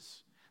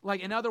rejoices.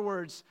 Like, in other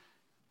words,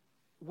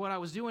 what I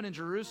was doing in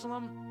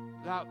Jerusalem,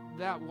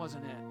 that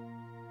wasn't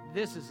it.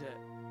 This is it.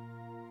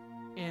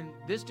 And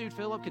this dude,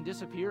 Philip, can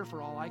disappear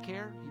for all I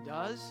care. He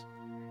does.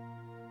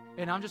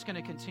 And I'm just going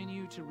to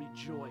continue to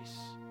rejoice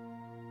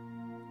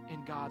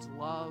in God's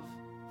love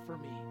for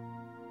me.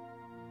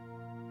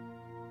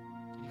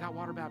 And he got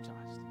water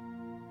baptized.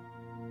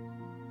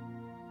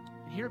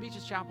 And here at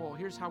Beaches Chapel,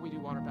 here's how we do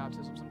water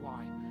baptisms and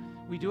why.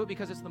 We do it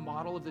because it's the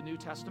model of the New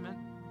Testament.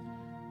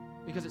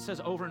 Because it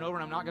says over and over,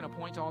 and I'm not going to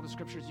point to all the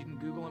scriptures. You can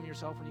Google them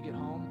yourself when you get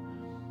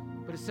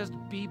home. But it says to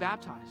be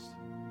baptized.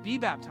 Be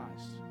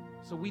baptized.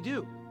 So we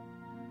do.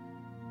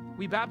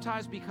 We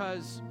baptize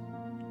because,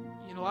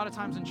 a lot of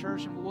times in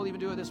church, and we'll even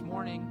do it this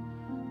morning,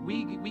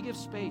 we give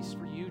space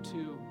for you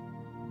to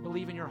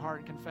believe in your heart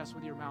and confess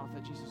with your mouth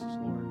that Jesus is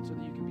Lord so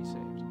that you can be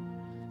saved.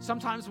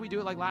 Sometimes we do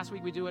it, like last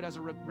week, we do it as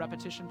a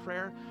repetition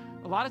prayer.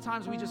 A lot of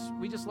times we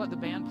just let the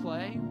band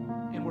play,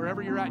 and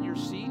wherever you're at in your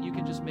seat, you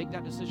can just make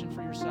that decision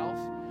for yourself.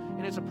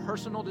 And it's a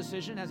personal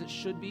decision, as it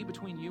should be,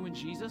 between you and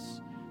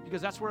Jesus,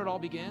 because that's where it all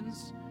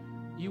begins,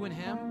 you and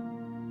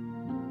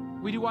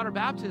him. We do water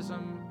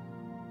baptism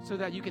so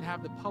that you can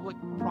have the public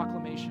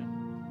proclamation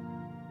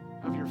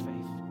of your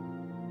faith.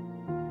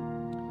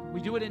 We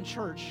do it in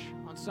church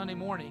on Sunday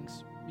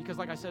mornings because,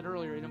 like I said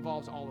earlier, it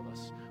involves all of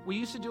us. We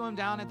used to do them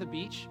down at the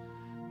beach,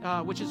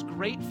 which is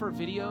great for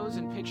videos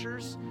and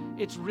pictures.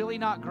 It's really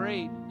not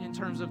great in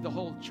terms of the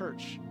whole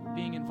church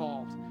being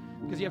involved,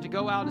 because you have to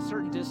go out a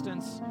certain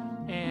distance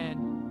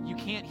and you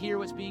can't hear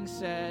what's being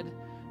said.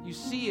 You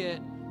see it,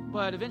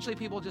 but eventually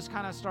people just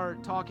kind of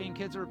start talking.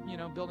 Kids are,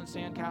 building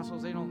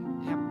sandcastles. They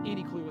don't have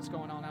any clue what's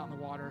going on out in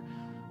the water.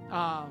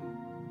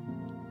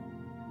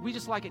 We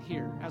just like it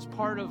here as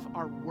part of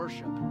our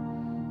worship.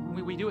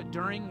 We do it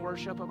during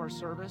worship of our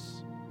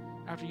service,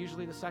 after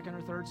usually the second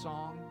or third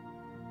song,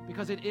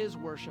 because it is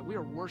worship. We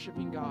are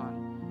worshiping God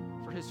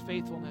for his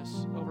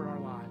faithfulness over our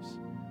lives.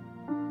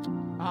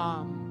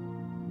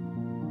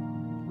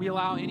 We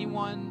allow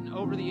anyone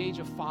over the age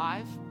of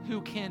 5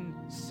 who can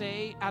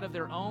say out of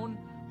their own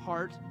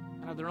heart,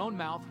 out of their own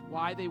mouth,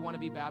 why they want to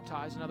be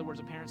baptized. In other words,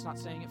 a parent's not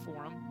saying it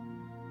for them.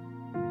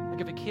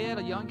 Like if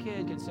a young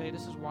kid can say,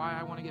 this is why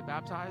I want to get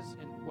baptized,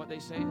 and what they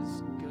say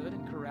is good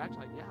and correct,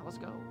 like, yeah, let's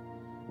go.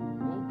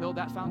 We'll build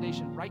that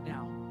foundation right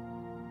now.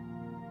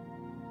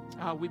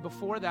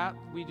 Before that,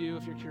 we do,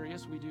 if you're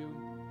curious, we do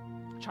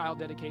child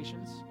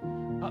dedications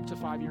up to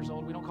 5 years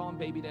old. We don't call them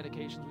baby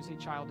dedications. We say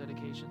child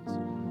dedications,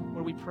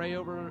 where we pray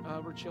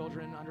over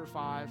children under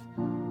 5,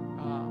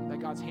 that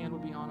God's hand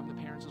would be on them,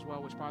 the parents as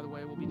well, which, by the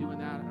way, we'll be doing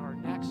that at our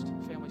next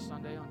Family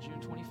Sunday on June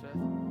 25th.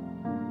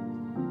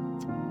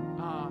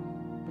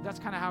 But that's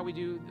kind of how we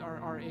do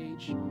our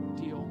age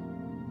deal.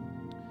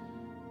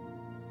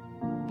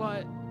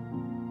 But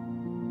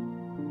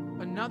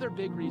another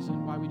big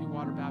reason why we do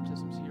water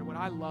baptisms here, what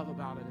I love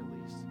about it at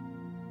least,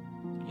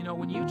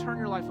 when you turn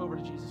your life over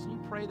to Jesus and you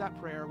pray that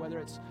prayer, whether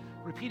it's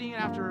repeating it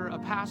after a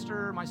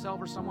pastor,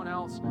 myself, or someone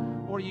else,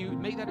 or you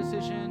make that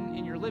decision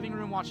in your living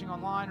room watching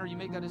online, or you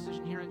make that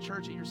decision here in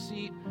church at your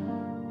seat,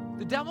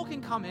 the devil can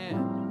come in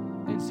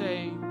and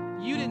say,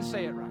 you didn't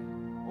say it right,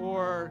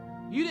 or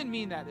you didn't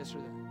mean that, this or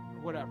that,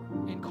 or whatever,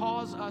 and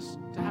cause us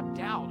to have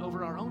doubt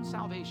over our own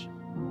salvation.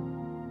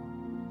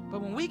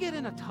 But when we get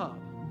in a tub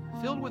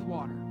filled with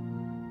water,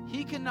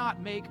 he cannot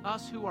make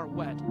us who are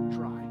wet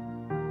dry.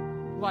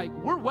 Like,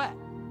 we're wet.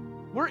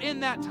 We're in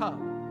that tub.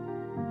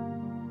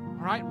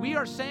 All right? We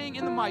are saying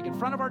in the mic in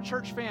front of our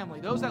church family,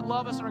 those that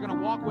love us and are going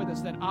to walk with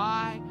us, that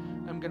I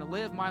am going to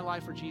live my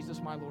life for Jesus,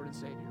 my Lord and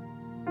Savior.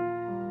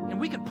 And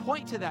we can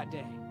point to that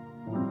day.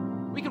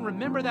 We can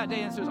remember that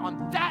day and say,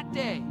 on that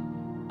day,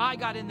 I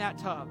got in that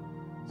tub.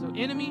 So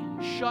enemy,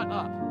 shut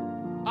up.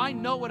 I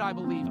know what I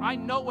believe. I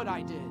know what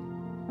I did.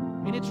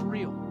 And it's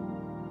real.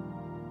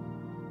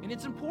 And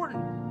it's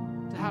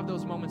important to have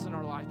those moments in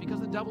our life because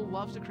the devil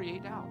loves to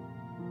create doubt.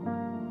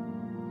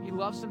 He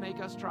loves to make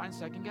us try and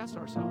second guess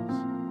ourselves.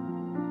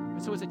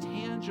 And so it's a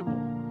tangible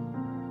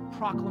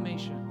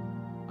proclamation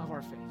of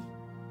our faith.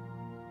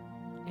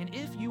 And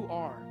if you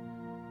are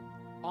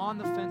on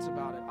the fence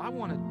about it, I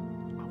want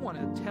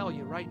to tell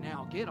you right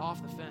now, get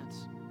off the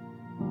fence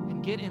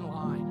and get in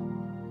line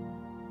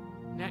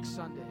next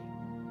Sunday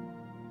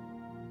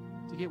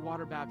to get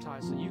water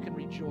baptized so you can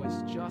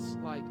rejoice just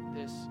like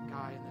this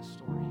guy in this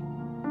story.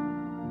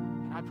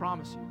 And I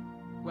promise you,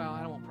 well,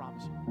 I won't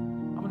promise you.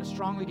 I'm going to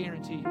strongly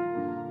guarantee you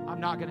I'm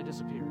not going to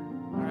disappear,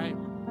 all right?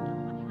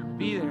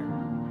 Be there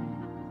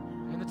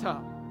in the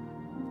tub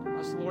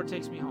unless the Lord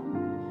takes me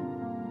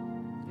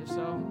home. If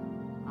so,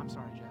 I'm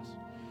sorry, Jess.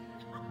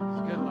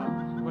 Good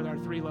luck with our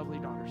 3 lovely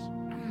daughters.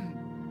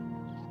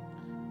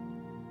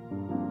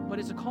 But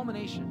it's a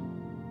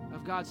culmination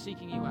of God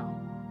seeking you out.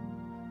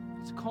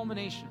 It's a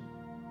culmination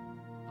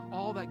of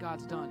all that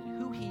God's done and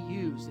who he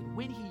used and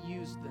when he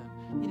used them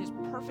in his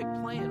perfect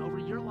plan over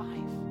your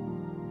life.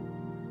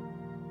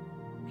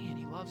 Man,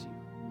 he loves you.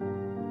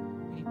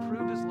 And he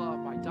proved his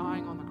love by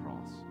dying on the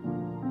cross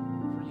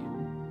for you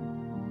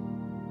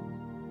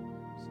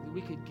so that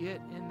we could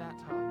get in that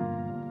tub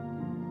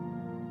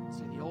and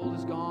say the old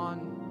is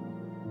gone,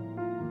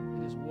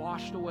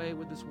 washed away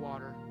with this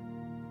water.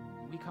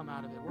 We come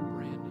out of it, we're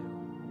brand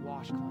new, we're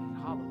washed clean.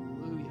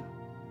 Hallelujah.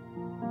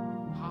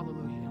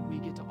 Hallelujah. And we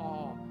get to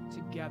all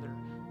together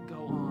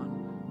go on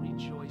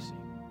rejoicing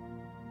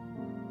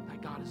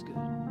that God is good.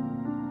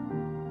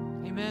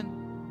 Amen.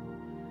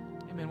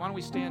 Amen. Why don't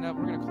we stand up?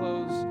 We're going to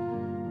close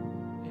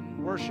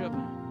in worship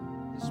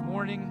this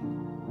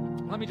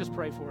morning. Let me just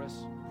pray for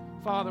us.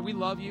 Father, we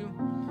love you.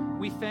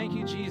 We thank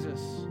you,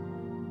 Jesus,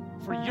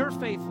 for your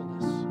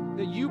faithfulness,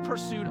 that you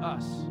pursued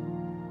us,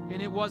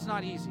 and it was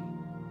not easy.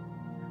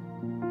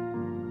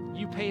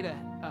 You paid a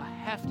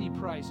hefty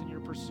price in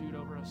your pursuit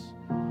over us,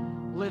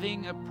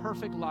 living a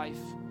perfect life,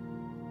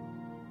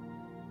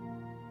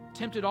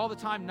 tempted all the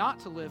time not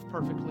to live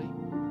perfectly,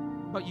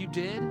 but you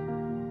did.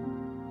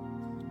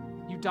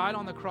 You died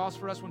on the cross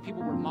for us when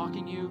people were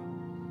mocking you,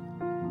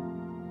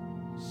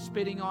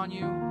 spitting on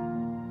you.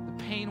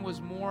 The pain was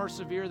more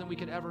severe than we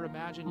could ever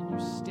imagine, and you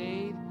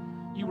stayed.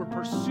 You were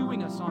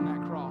pursuing us on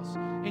that cross.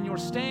 And you're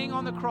staying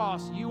on the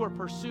cross, you are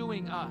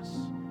pursuing us.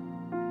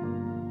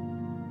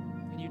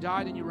 And you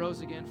died and you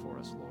rose again for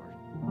us, Lord.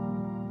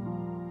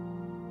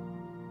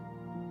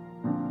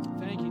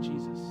 Thank you,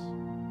 Jesus.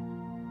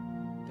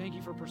 Thank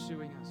you for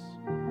pursuing us.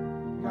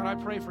 God, I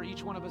pray for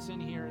each one of us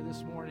in here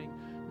this morning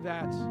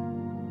that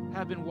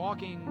have been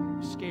walking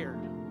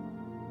scared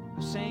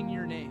of saying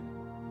your name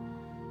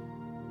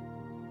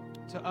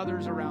to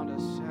others around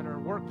us at our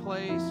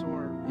workplace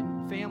or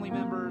in family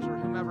members or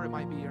whomever it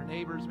might be, our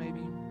neighbors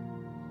maybe,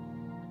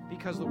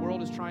 because the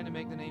world is trying to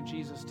make the name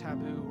Jesus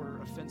taboo or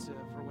offensive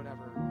or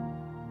whatever.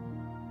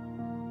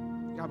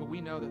 God, but we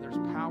know that there's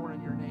power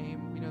in your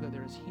name. We know that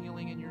there is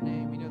healing in your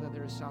name. We know that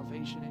there is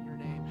salvation in your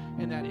name,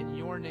 and that in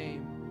your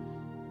name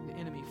the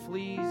enemy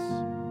flees.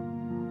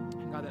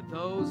 And God, that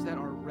those that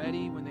are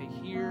ready when they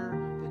hear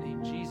the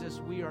name Jesus,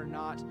 we are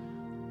not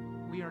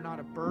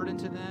a burden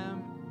to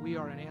them. We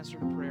are an answer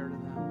to prayer to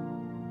them.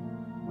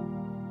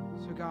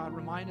 So God,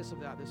 remind us of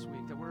that this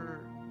week, that we're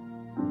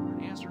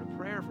an answer to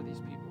prayer for these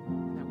people,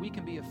 and that we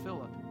can be a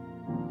Philip.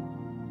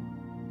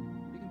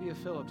 We can be a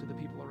Philip to the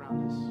people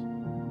around us.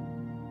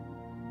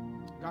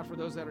 God, for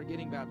those that are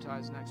getting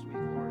baptized next week,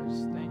 Lord, I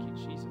just thank you,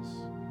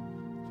 Jesus,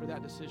 for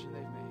that decision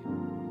they've made,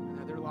 and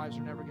that their lives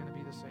are never going to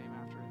be the same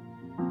after it.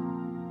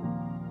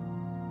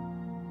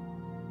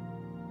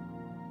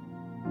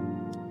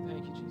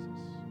 Thank you, Jesus.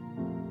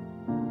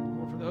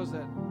 Lord, for those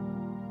that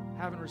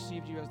haven't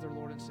received you as their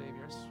Lord and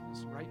Savior,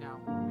 right now,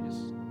 we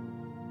just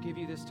give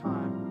you this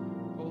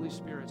time, Holy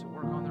Spirit, to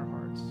work on their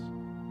hearts.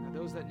 That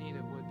those that need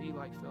it would be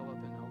like Philip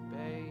and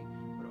obey,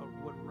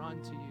 would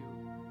run to you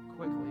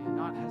quickly and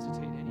not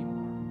hesitate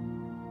anymore.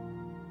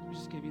 So we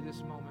just give you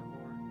this moment,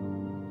 Lord.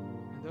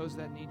 And those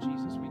that need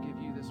Jesus, we give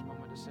you this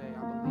moment to say,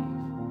 I believe.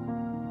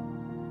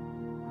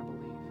 I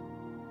believe.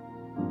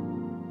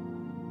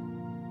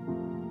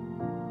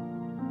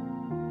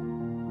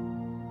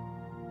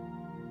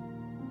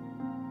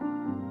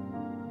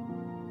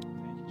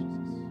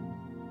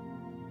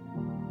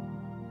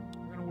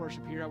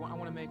 Worship here. I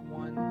want to make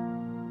one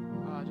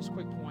just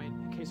quick point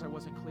in case I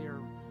wasn't clear.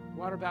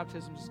 Water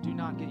baptisms do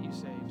not get you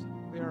saved.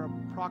 They are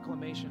a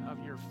proclamation of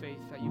your faith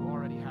that you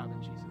already have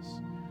in Jesus.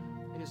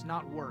 It is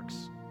not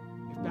works.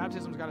 If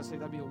baptism's got to say,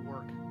 that'd be a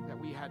work that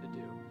we had to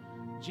do.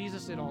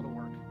 Jesus did all the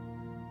work.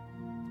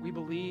 We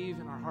believe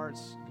in our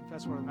hearts,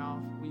 confess with our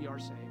mouth, we are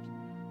saved.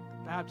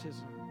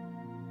 Baptism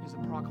is a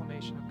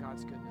proclamation of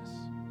God's goodness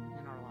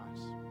in our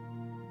lives.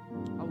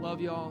 I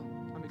love y'all.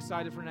 I'm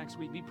excited for next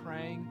week. Be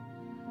praying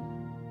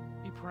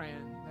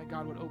that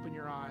God would open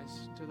your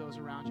eyes to those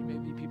around you,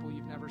 maybe people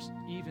you've never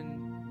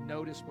even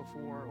noticed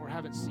before or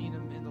haven't seen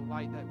them in the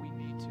light that we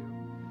need to.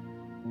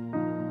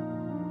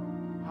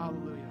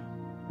 Hallelujah.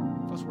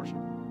 Let's worship.